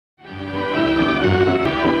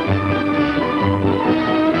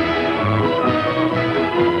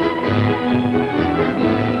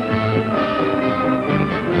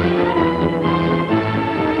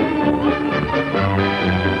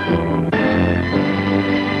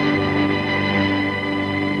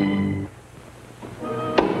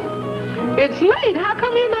Slade, how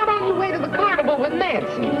come you're not on your way to the carnival with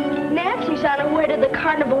Nancy? Nancy's on her way to the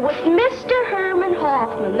carnival with Mr. Herman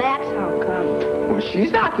Hoffman. That's how come. Well,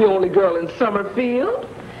 she's not the only girl in Summerfield.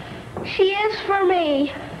 She is for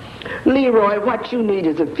me. Leroy, what you need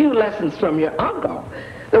is a few lessons from your uncle.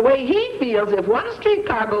 The way he feels, if one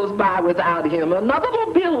streetcar goes by without him, another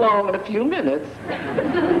will be along in a few minutes.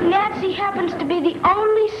 Nancy happens to be the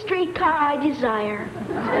only streetcar I desire.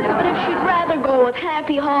 But if she'd rather go with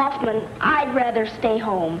Happy Hoffman, I'd rather stay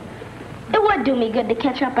home. It would do me good to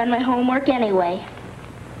catch up on my homework anyway.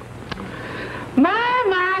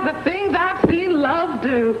 My, the things I've seen love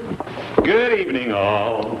do. Good evening,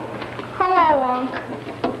 all. Hello, Unc.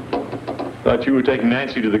 Thought you were taking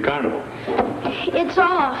Nancy to the carnival. It's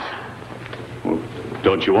off. Well,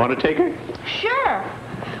 don't you want to take her? Sure.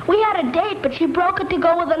 We had a date, but she broke it to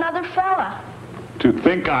go with another fella. To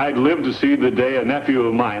think I'd live to see the day a nephew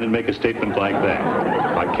of mine would make a statement like that.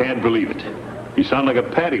 I can't believe it. You sound like a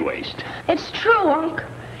panty waist. It's true, Unc.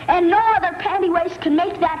 And no other panty waist can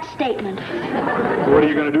make that statement. What are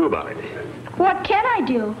you going to do about it? What can I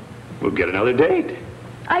do? We'll get another date.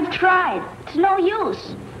 I've tried. It's no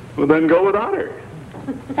use. Well, then go without her.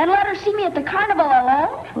 And let her see me at the carnival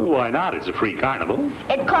alone? Well, why not? It's a free carnival.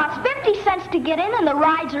 It costs 50 cents to get in, and the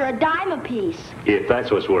rides are a dime apiece. If that's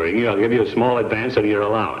what's worrying you, I'll give you a small advance on your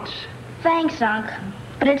allowance. Thanks, Unc.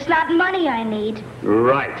 But it's not money I need.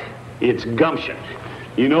 Right. It's gumption.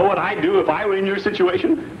 You know what I'd do if I were in your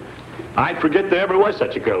situation? I'd forget there ever was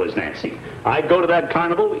such a girl as Nancy. I'd go to that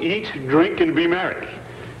carnival, eat, drink, and be merry.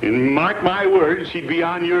 And mark my words, she'd be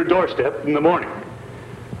on your doorstep in the morning.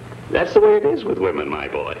 That's the way it is with women, my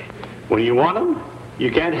boy. When you want them, you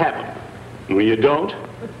can't have them. And when you don't,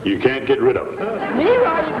 you can't get rid of them.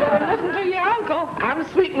 Leroy, you better listen to your uncle. I'm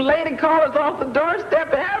sweeping lady callers off the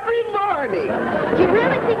doorstep every morning. You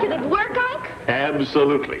really think it'd work, Unc?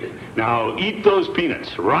 Absolutely. Now, eat those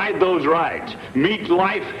peanuts, ride those rides, meet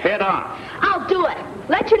life head on. I'll do it.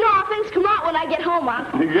 Let you know how things come out when I get home, Unc.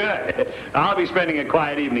 Good. I'll be spending a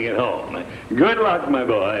quiet evening at home. Good luck, my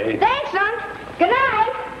boy. Thanks, Unc. Good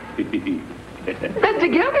night.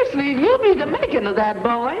 Mr. Gildersleeve, you'll be the making of that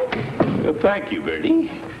boy. Thank you,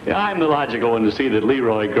 Bertie. I'm the logical one to see that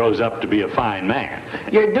Leroy grows up to be a fine man.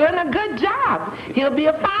 You're doing a good job. He'll be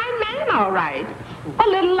a fine man, all right. A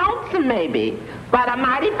little lonesome, maybe, but a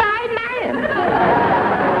mighty fine man.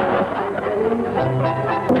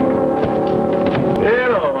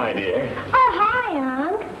 Hello, my dear. Oh, hi,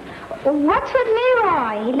 Unc. What's with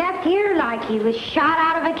Leroy? He left here like he was shot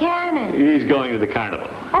out of a cannon. He's going to the carnival.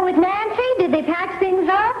 Oh, with Nancy? Did they patch things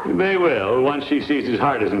up? They will. Once she sees his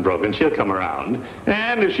heart isn't broken, she'll come around.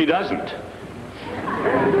 And if she doesn't...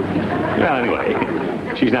 Well,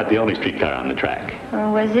 anyway, she's not the only streetcar on the track.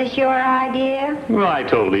 Was this your idea? Well, I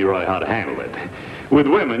told Leroy how to handle it. With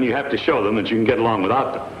women, you have to show them that you can get along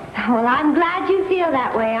without them. Well, I'm glad you feel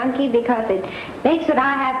that way, Unky, because it makes what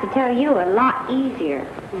I have to tell you a lot easier.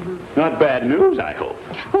 Not bad news, I hope.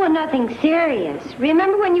 Oh, nothing serious.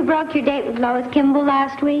 Remember when you broke your date with Lois Kimball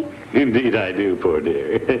last week? Indeed I do, poor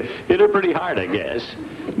dear. Hit her pretty hard, I guess.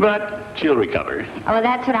 But she'll recover. Oh,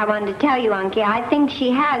 that's what I wanted to tell you, Unky. I think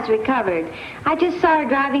she has recovered. I just saw her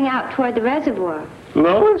driving out toward the reservoir.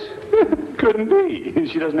 Lois? Couldn't be.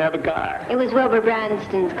 She doesn't have a car. It was Wilbur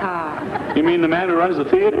Branston's car. You mean the man who runs the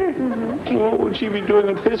theater? Mm-hmm. What would she be doing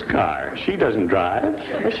with his car? She doesn't drive.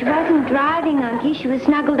 Well, she wasn't driving, Unky. She was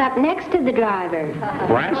snuggled up next to the driver.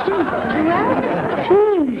 Branston?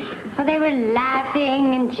 Well, they were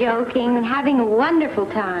laughing and joking and having a wonderful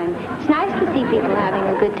time. It's nice to see people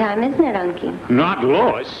having a good time, isn't it, Unky? Not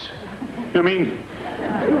Lois. I mean,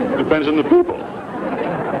 depends on the people.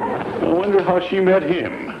 I wonder how she met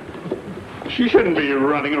him. She shouldn't be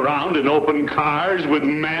running around in open cars with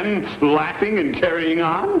men laughing and carrying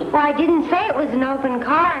on. Well, I didn't say it was an open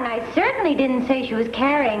car, and I certainly didn't say she was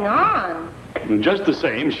carrying on. Just the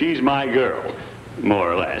same, she's my girl,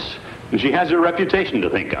 more or less. And she has her reputation to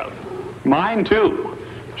think of. Mine, too.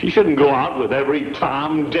 She shouldn't go out with every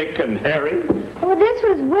Tom, Dick, and Harry. Well, this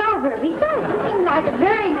was Wilbur. He does seem like a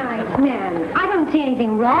very nice man. I don't see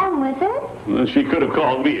anything wrong with it. Well, she could have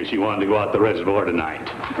called me if she wanted to go out the reservoir tonight.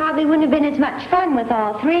 Probably wouldn't have been as much fun with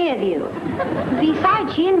all three of you.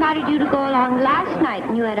 Besides, she invited you to go along last night,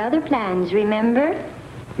 and you had other plans, remember?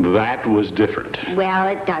 That was different. Well,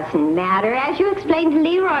 it doesn't matter. As you explained to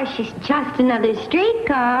Leroy, she's just another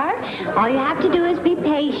streetcar. All you have to do is be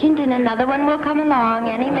patient, and another one will come along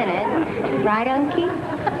any minute. Right, Unky?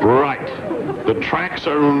 Right. The tracks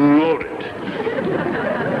are loaded.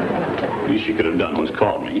 Least she could have done was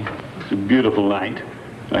call me. It's a beautiful night.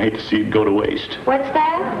 I hate to see it go to waste. What's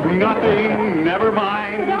that? Nothing. Never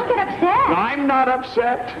mind. Don't get upset. I'm not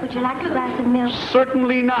upset. Would you like a glass of milk?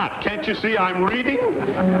 Certainly not. Can't you see I'm reading?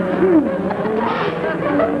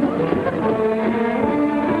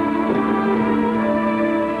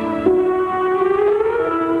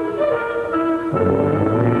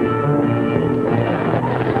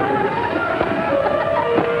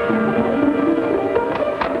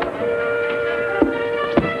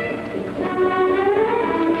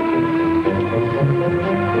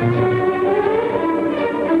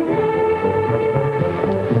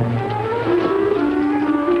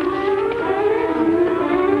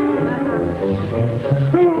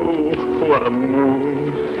 What a moon.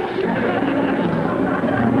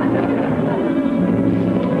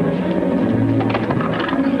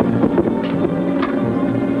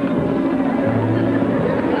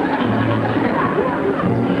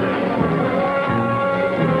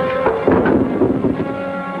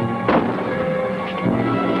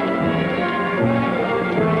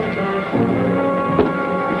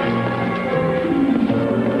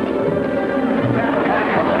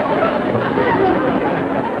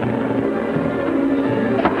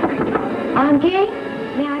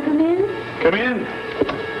 May I come in? Come in.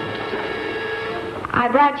 I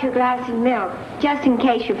brought you a glass of milk, just in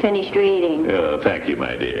case you finished reading. Thank you,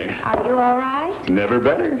 my dear. Are you all right? Never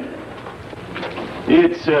better.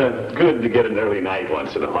 It's good to get an early night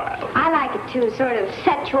once in a while. I like it, too. Sort of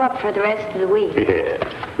set you up for the rest of the week. Yeah.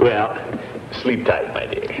 Well, sleep tight, my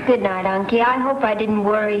dear. Good night, Unky. I hope I didn't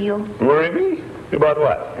worry you. Worry me? About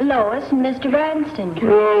what? Lois and Mr. Branston.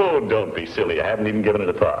 Oh, don't be silly. I haven't even given it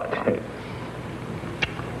a thought.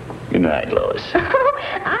 Good night, Lois.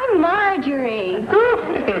 I'm Marjorie. Of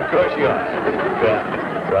course you are. Well,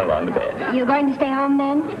 run along to bed. You're going to stay home,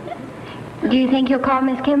 then? Do you think you'll call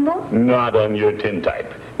Miss Kimball? Not on your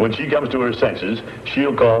tintype. When she comes to her senses,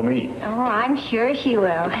 she'll call me. Oh, I'm sure she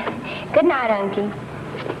will. Good night, Unky.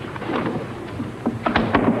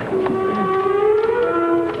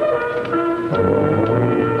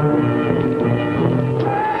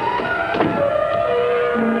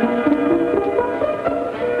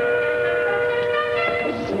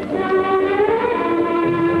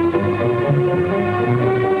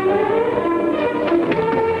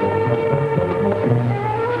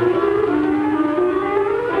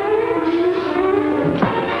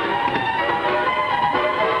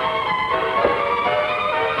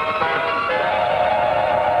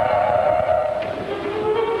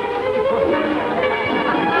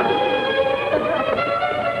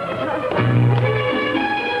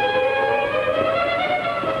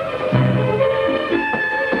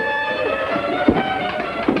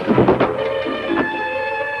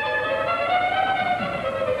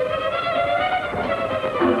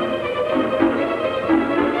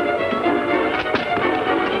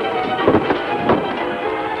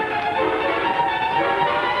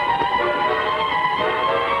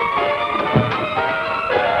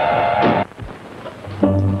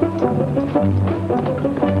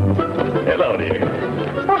 Hello, dear.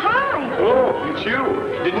 Oh, hi. Oh, it's you.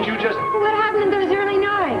 Didn't you just... What happened in those early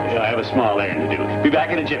nights? Yeah, I have a small errand to do. Be back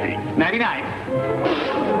in a jiffy. Nighty-night.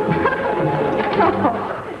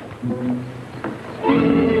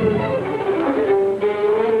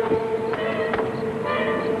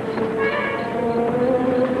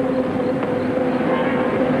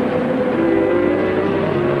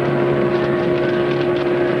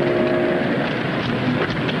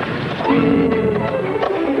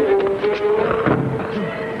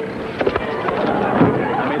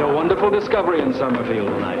 Discovery in Summerfield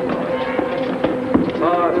tonight.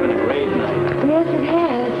 Oh, it's been a great night. Yes, it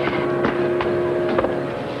has.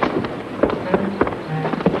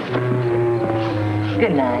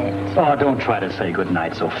 Good night. Oh, don't try to say good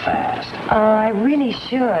night so fast. Oh, I really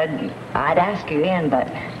should. I'd ask you in, but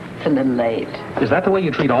it's a little late. Is that the way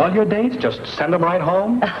you treat all your dates? Just send them right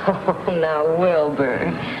home? Oh, now,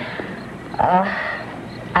 Wilbur.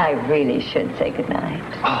 I really should say good night.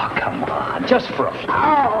 Oh, come on. Just for a few.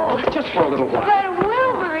 Oh. Just for a little while. But,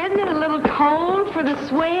 Wilbur, isn't it a little cold for the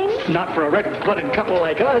swing? Not for a red-blooded couple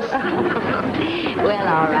like us. Well,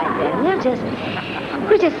 all right, then.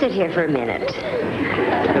 We'll just sit here for a minute.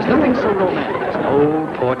 There's nothing so romantic as an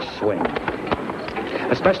old porch swing.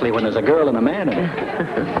 Especially when there's a girl and a man in it.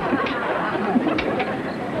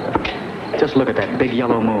 Just look at that big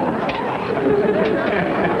yellow moon.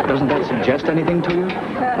 Doesn't that suggest anything to you?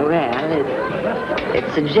 Well, it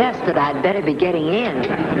suggests that I'd better be getting in.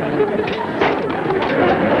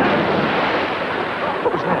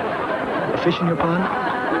 What was that? A fish in your pond?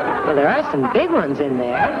 Well, there are some big ones in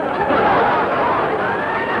there.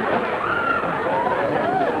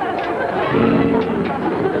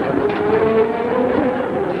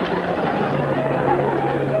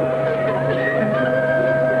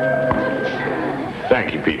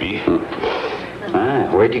 Thank you, Peavy.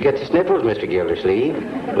 Where'd you get the sniffles, Mr. Gildersleeve?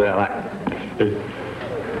 Well,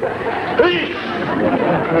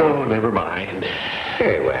 oh, never mind.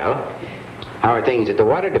 Very well. How are things at the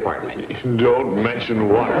water department? Don't mention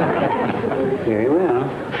water. Very well.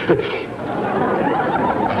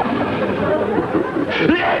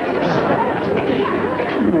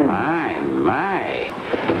 My.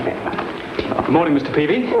 Good morning, Mr.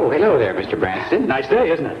 Peavy. Oh, hello there, Mr. Branston. Nice day,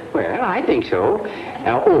 isn't it? Well, I think so.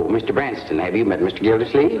 Mr. Branston, have you met Mr.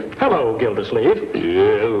 Gildersleeve? Hello, Gildersleeve.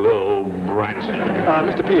 Hello, Branson.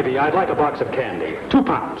 Mr. Peavy, I'd like a box of candy. 2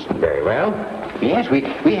 pounds. Very well. Yes,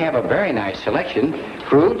 we have a very nice selection.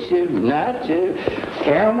 Fruits, nuts,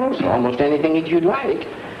 caramels, almost anything that you'd like.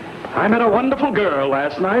 I met a wonderful girl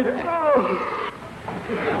last night.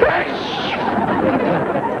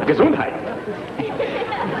 Gesundheit.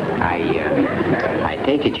 I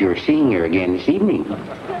take it you're seeing her again this evening.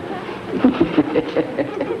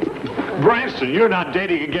 Branson, you're not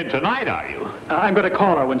dating again tonight, are you? I'm going to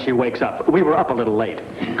call her when she wakes up. We were up a little late.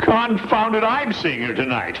 Confound it, I'm seeing her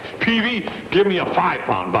tonight. Peavy, give me a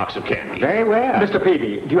 5-pound box of candy. Very well. Mr.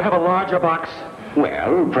 Peavy, do you have a larger box?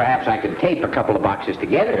 Well, perhaps I could tape a couple of boxes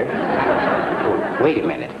together. Wait a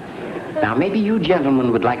minute. Now, maybe you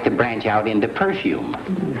gentlemen would like to branch out into perfume.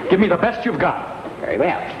 Give me the best you've got. Very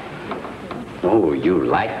well. Oh, you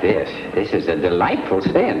like this. This is a delightful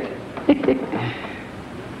scent.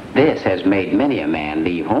 This has made many a man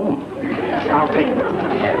leave home. I'll take it.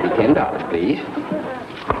 That'll be $10, please.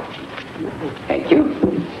 Thank you.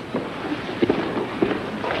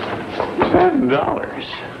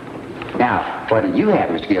 $10. Now, what did you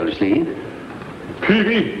have, Mr. Gildersleeve?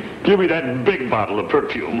 Peavy, give me that big bottle of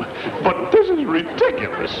perfume. But this is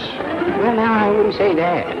ridiculous. Well, now, I wouldn't say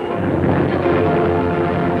that.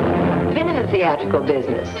 Been in the theatrical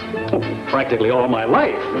business. Practically all my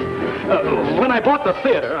life. When I bought the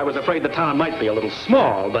theater, I was afraid the town might be a little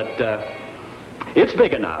small, but it's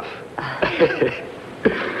big enough.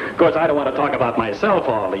 Of course, I don't want to talk about myself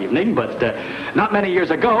all evening, but not many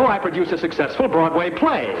years ago, I produced a successful Broadway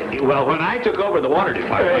play. Well, when I took over the water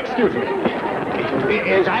department... Excuse me.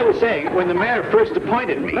 As I was saying, when the mayor first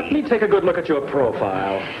appointed me... Let me take a good look at your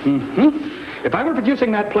profile. Mm-hmm. If I were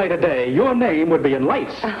producing that play today, your name would be in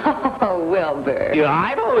lights. Oh, Wilbur. You know,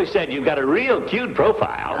 I've always said you've got a real cute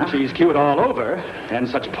profile. She's cute all over, and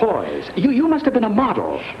such poise. You must have been a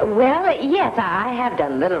model. Well, yes, I have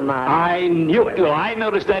done little modeling. I knew it. Well, I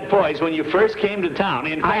noticed that poise when you first came to town.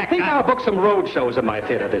 In fact, I think I'll book some road shows in my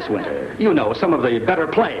theater this winter. You know, some of the better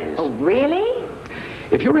plays. Oh, really?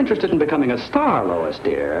 If you're interested in becoming a star, Lois,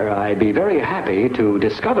 dear, I'd be very happy to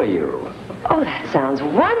discover you. Oh, that sounds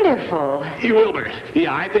wonderful. Hey, Wilbur.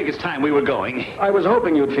 Yeah, I think it's time we were going. I was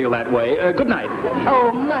hoping you'd feel that way. Good night.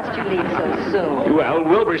 Oh, must you leave so soon? Well,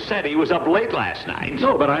 Wilbur said he was up late last night.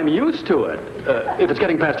 No, but I'm used to it. If it's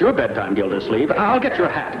getting past your bedtime, Gildersleeve, I'll get your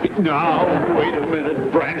hat. No, wait a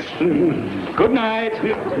minute, Branson. Good night.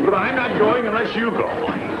 But I'm not going unless you go.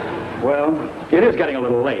 Well, it is getting a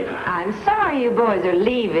little late. I'm sorry you boys are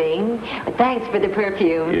leaving, but thanks for the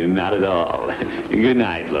perfume. Not at all. Good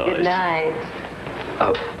night, Lois. Good night.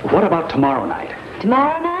 What about tomorrow night?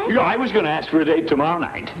 Tomorrow night? Yeah, I was going to ask for a date tomorrow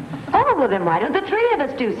night. Oh, well, then why don't the three of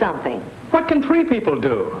us do something? What can 3 people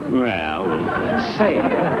do? Well, Say,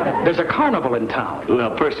 there's a carnival in town.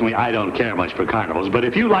 well, personally, I don't care much for carnivals, but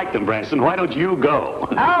if you like them, Branson, why don't you go?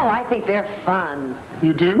 Oh, I think they're fun.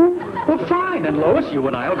 You do? Well, fine. And Lois, you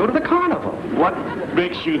and I'll go to the carnival. What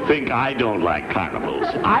makes you think I don't like carnivals?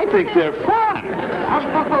 I think they're fun.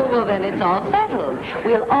 Oh, well, then it's all settled.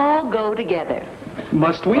 We'll all go together.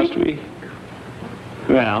 Must we? Must we?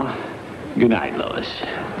 Well, good night, Lois.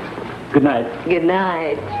 Good night. Good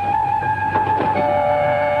night.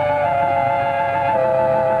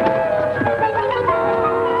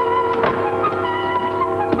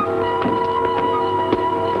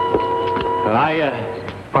 Well, I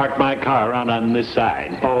parked my car around on this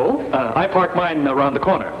side. Oh? I parked mine around the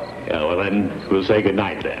corner. Yeah, well, then we'll say good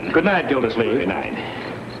night, then. Good night, Gildersleeve. Good night.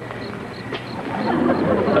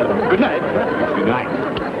 Good night. Good night.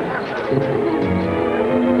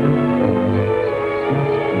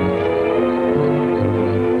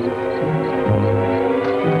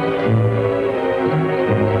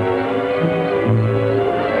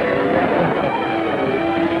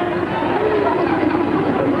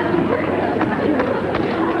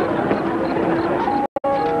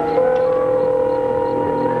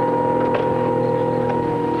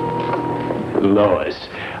 Lois,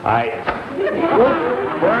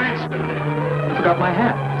 Branson. I forgot my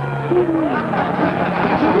hat.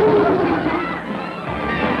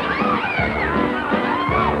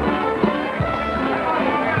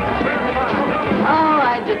 Oh,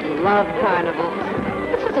 love carnivals.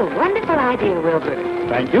 This is a wonderful idea, Wilbur.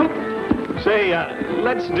 Thank you. Say,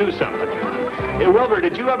 let's do something. Hey, Wilbur,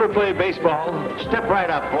 did you ever play baseball? Step right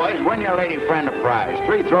up, boys. Win your lady friend a prize.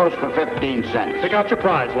 3 throws for 15 cents. Pick out your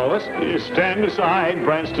prize, Lois. Stand aside,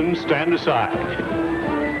 Branston, stand aside.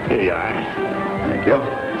 Here you are. Thank you.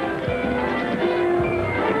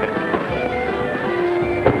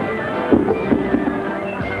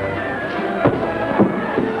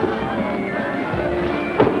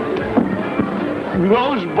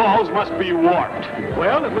 Those balls must be warped.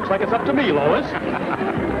 Well, it looks like it's up to me, Lois. There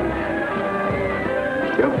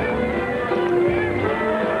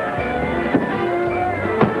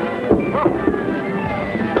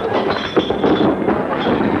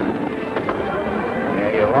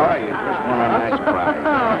you are. You just won a nice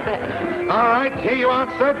prize. All right, here you are,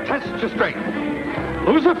 sir. Test your strength.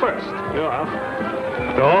 Loser first.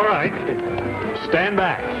 Yeah. All right. Stand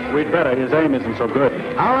back. We'd better. His aim isn't so good.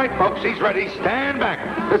 All right, folks, he's ready. Stand back.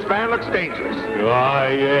 This man looks dangerous. I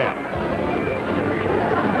am.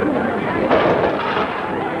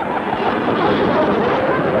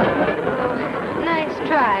 Nice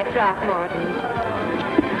try, Throckmorton.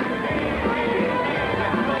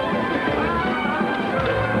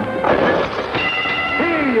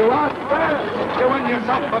 Here you are, sir. You win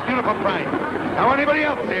yourself a beautiful prize. Now, anybody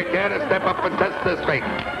else here care to step up and test their strength?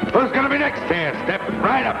 Who's going to be next here? Step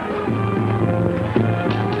right up.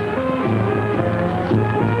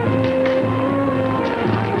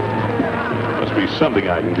 Must be something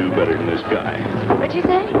I can do better than this guy. What'd you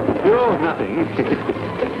say? Oh, nothing.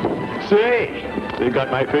 Say, they've got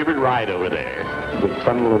my favorite ride over there. The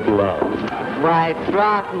Tunnel of Love. Why,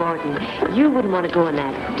 Throckmorton, you wouldn't want to go in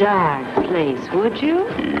that dark place, would you?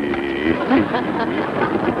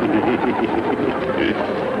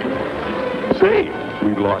 Say,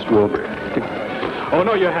 we lost Wilbur. Oh,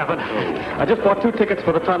 no, you haven't. I just bought 2 tickets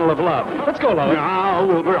for the Tunnel of Love. Let's go, Lois. Now,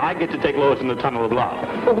 Wilbur, I get to take Lois in the Tunnel of Love.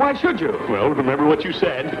 Well, why should you? Well, remember what you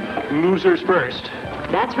said. Losers first.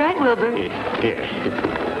 That's right, Wilbur. Here.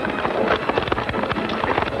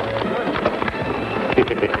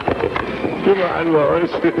 Come on,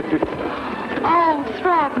 Lois. Oh,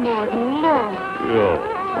 Throckmorton, look. Oh,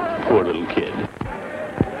 poor little kid.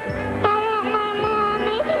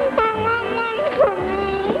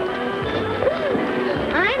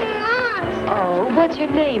 Oh, what's your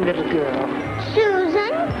name, little girl?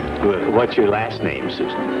 Susan? What's your last name, Susan?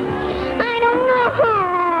 I don't know.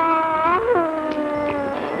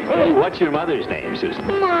 Hey, what's your mother's name, Susan?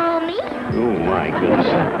 Mommy? Oh, my goodness.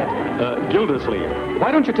 Gildersleeve,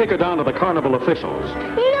 why don't you take her down to the carnival officials? No,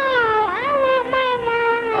 I want my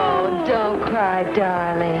mommy. Oh, don't cry,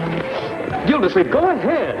 darling. Gildersleeve, go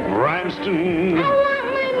ahead. Branston. I want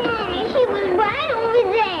my mommy. She was right over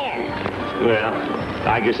there. Well,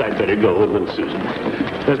 I guess I'd better go with little Susan.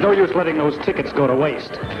 There's no use letting those tickets go to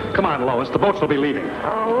waste. Come on, Lois, the boats will be leaving.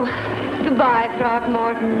 Oh, goodbye,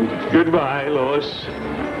 Throckmorton. Goodbye, Lois.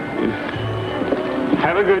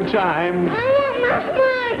 Have a good time. I want my mommy.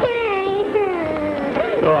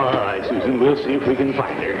 All right, Susan, we'll see if we can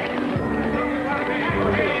find her.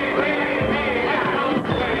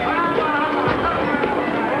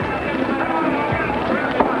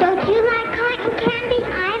 Don't you like cotton candy?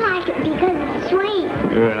 I like it because it's sweet.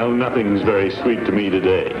 Well, nothing's very sweet to me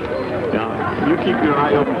today. Now, you keep your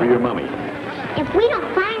eye open for your mummy. If we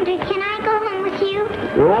don't find her, can I go home with you?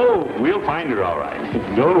 Oh, we'll find her, all right.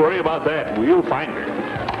 Don't worry about that. We'll find her.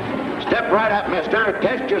 Step right up, mister.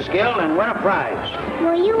 Test your skill and win a prize.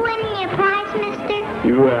 Will you win me a prize, mister?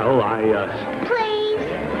 Well, Please.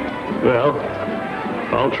 well,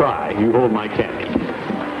 I'll try. You hold my candy.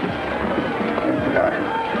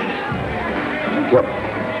 Thank you.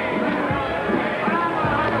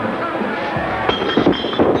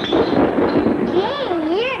 Gee,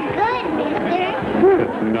 you're good,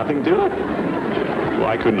 mister. Nothing to it.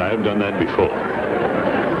 Why couldn't I have done that before?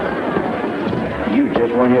 You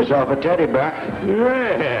just won yourself a teddy bear.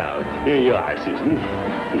 Well, here you are, Susan.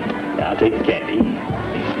 Now, take the candy.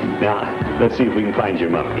 Now, let's see if we can find your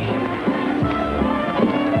mummy.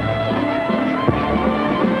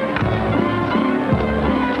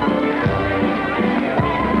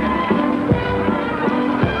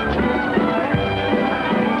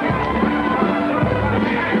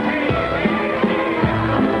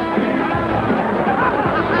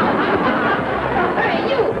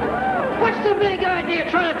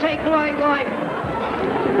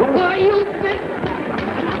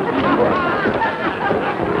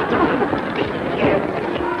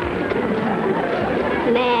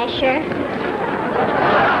 Masher.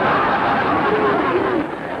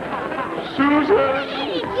 Susan!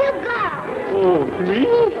 You go. Oh, me?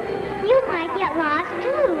 You must might get lost,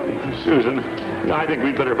 too. Susan, I think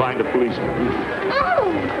we'd better find a policeman.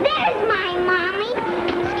 Oh, there's my Mommy.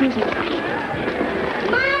 Excuse me.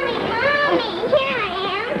 Mommy, here I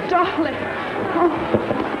am. Darling. Oh.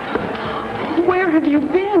 Where have you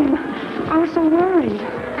been? I was so worried.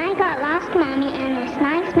 I got lost, Mommy, and this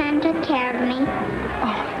nice man took care of me.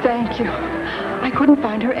 Oh, thank you. I couldn't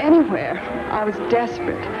find her anywhere. I was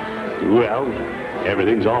desperate. Well,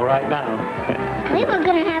 everything's all right now. We were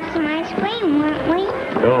going to have some ice cream, weren't we?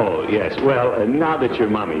 Oh, yes. Well, now that your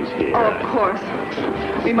mommy's here... Oh, of course.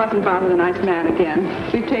 We mustn't bother the nice man again.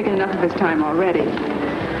 We've taken enough of his time already.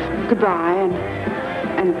 Goodbye,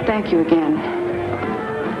 and thank you again.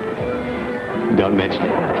 Don't mention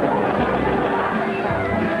it.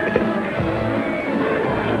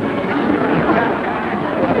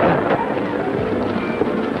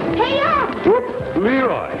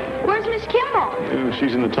 Leroy. Where's Miss Kimball?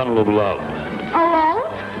 She's in the tunnel of love.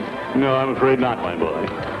 Alone? No, I'm afraid not, my boy.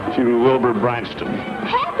 She's with Wilbur Branston.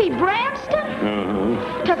 Happy Branston?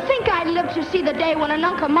 To think I'd live to see the day when an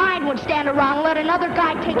uncle of mine would stand around and let another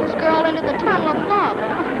guy take his girl into the tunnel of love.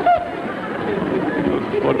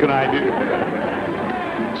 What can I do?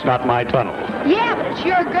 It's not my tunnel. Yeah, but it's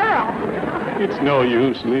your girl. It's no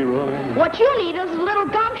use, Leroy. What you need is a little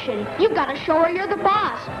gumption. You've got to show her you're the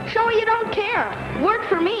boss. Show her you don't care. Worked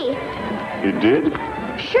for me. You did?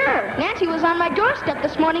 Sure. Nancy was on my doorstep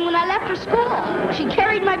this morning when I left for school. She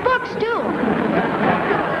carried my books, too.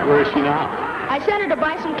 Where is she now? I sent her to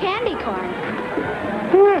buy some candy corn.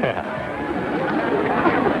 Well.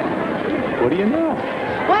 What do you know?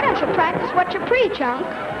 Why don't you practice what you preach, Unc?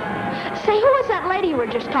 Say, who was that lady you were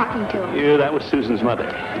just talking to? Yeah, that was Susan's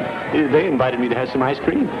mother. They invited me to have some ice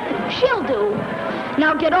cream. She'll do.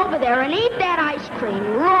 Now get over there and eat that ice cream.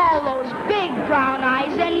 Roll those big brown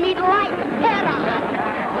eyes and meet light head on.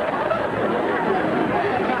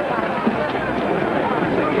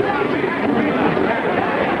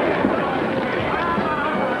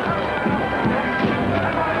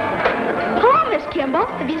 Hello, Miss Kimball.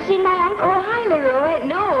 Have you seen my uncle? Oh, hi, Leroy.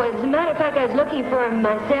 No, as a matter of fact, I was looking for him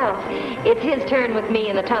myself. It's his turn with me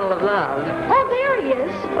in the tunnel of love. Oh, there he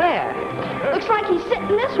is. Where? Looks like he's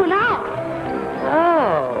sitting this one out.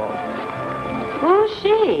 Oh. Who's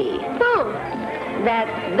she? Who?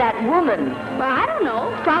 That woman. Well, I don't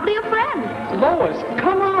know. Probably a friend. Lois,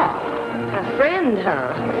 come on. A friend,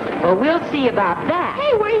 huh? Well, we'll see about that.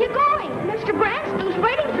 Hey, where are you going? Mr. Branston's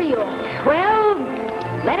waiting for you. Well,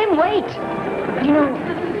 let him wait. You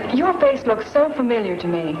know, your face looks so familiar to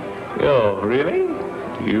me. Oh, really?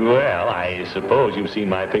 Well, I suppose you've seen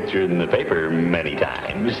my picture in the paper many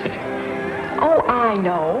times. Oh, I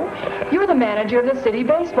know. You're the manager of the city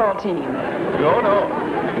baseball team. No.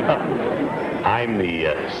 I'm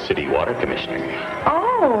the city water commissioner.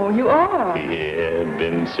 Oh, you are? Yeah,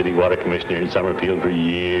 been city water commissioner in Summerfield for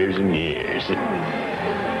years and years.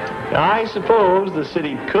 I suppose the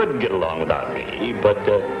city could get along without me, but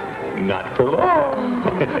not for long.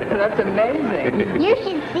 Oh, that's amazing. You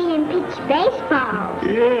should see him pitch baseball.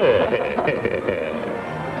 Yeah.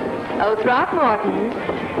 Oh, Throckmorton.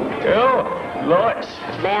 Oh, Lois.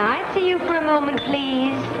 May I see you for a moment,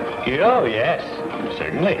 please? Oh, yes,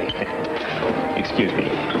 certainly. Excuse me.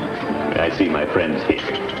 I see my friends here.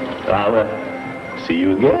 I'll see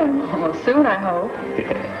you again. Well, soon, I hope.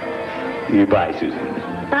 Goodbye, Susan.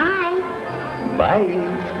 Bye. Bye.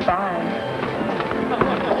 Bye.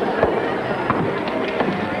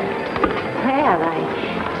 Well,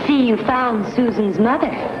 I see you found Susan's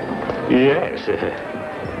mother. Yes.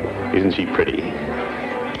 Isn't she pretty?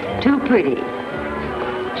 Too pretty.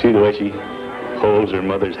 See the way she holds her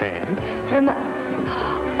mother's hand?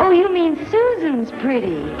 Oh, you mean Susan's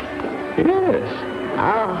pretty? Yes.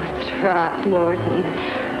 Oh, Throckmorton.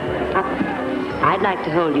 I'd like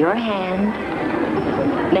to hold your hand.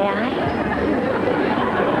 May I?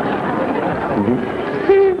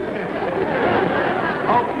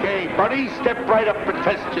 Okay, buddy, step right up and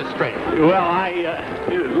test your strength. Well,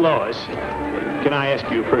 Lois, can I ask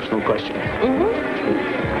you a personal question?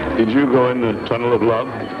 Mm-hmm. Did you go in the tunnel of love?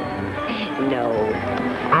 No.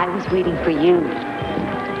 I was waiting for you.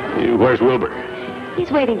 Where's Wilbur?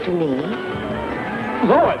 He's waiting for me.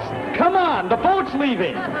 Lois, come on. The boat's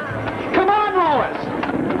leaving. Come on, Lois.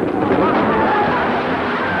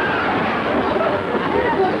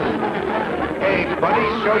 Hey, buddy,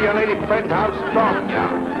 show your lady friend how strong you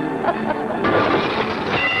are.